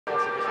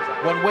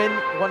One win,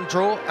 one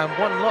draw and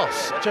one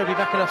loss. Joby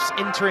Bacanov's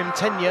interim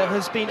tenure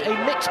has been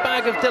a mixed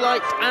bag of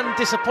delight and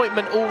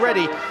disappointment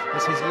already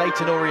as his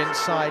Leyton Orient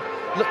side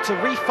look to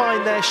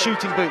refine their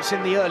shooting boots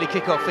in the early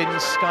kick-off in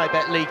Sky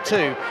Bet League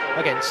 2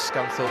 against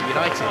Scunthorpe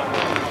United.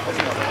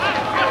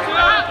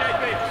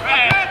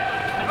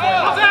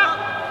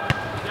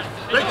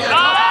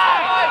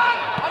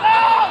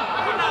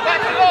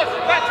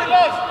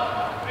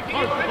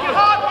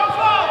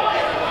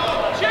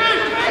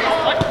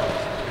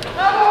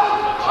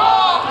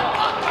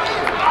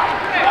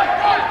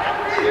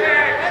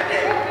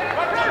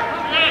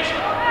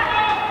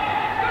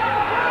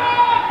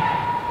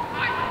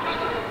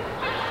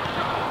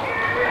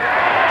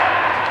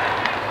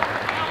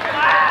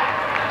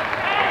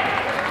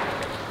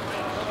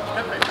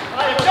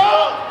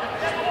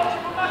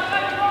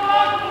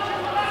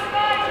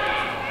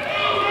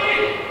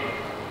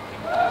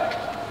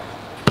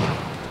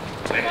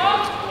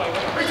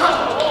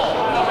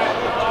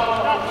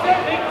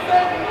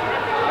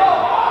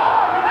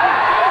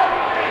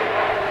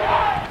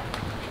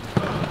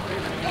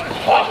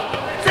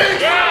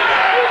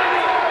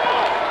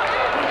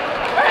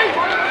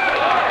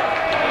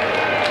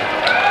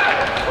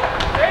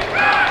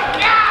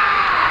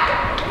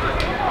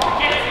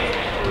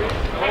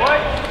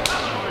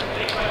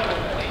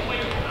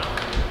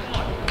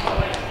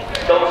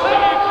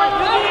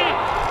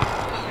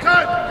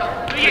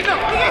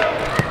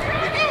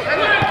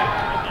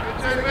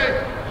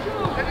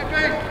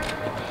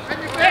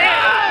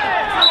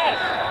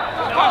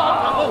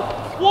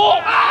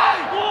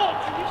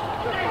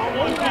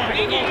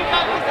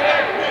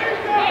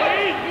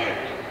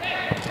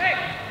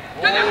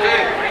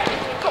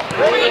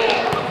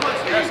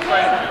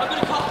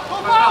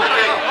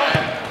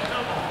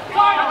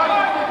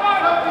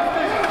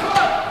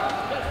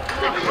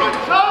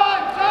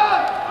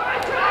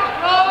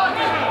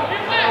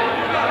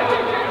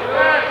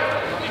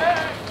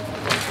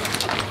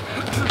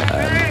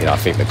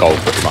 I think the goal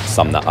pretty much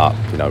summed that up.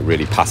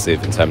 Really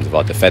passive in terms of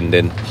our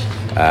defending,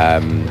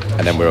 and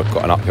then we've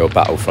got an uphill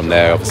battle from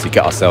there. Obviously,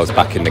 get ourselves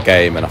back in the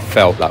game, and I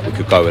felt like we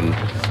could go and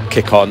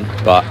kick on,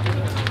 but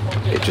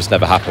it just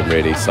never happened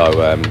really. So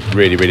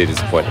really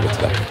disappointed with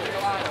today.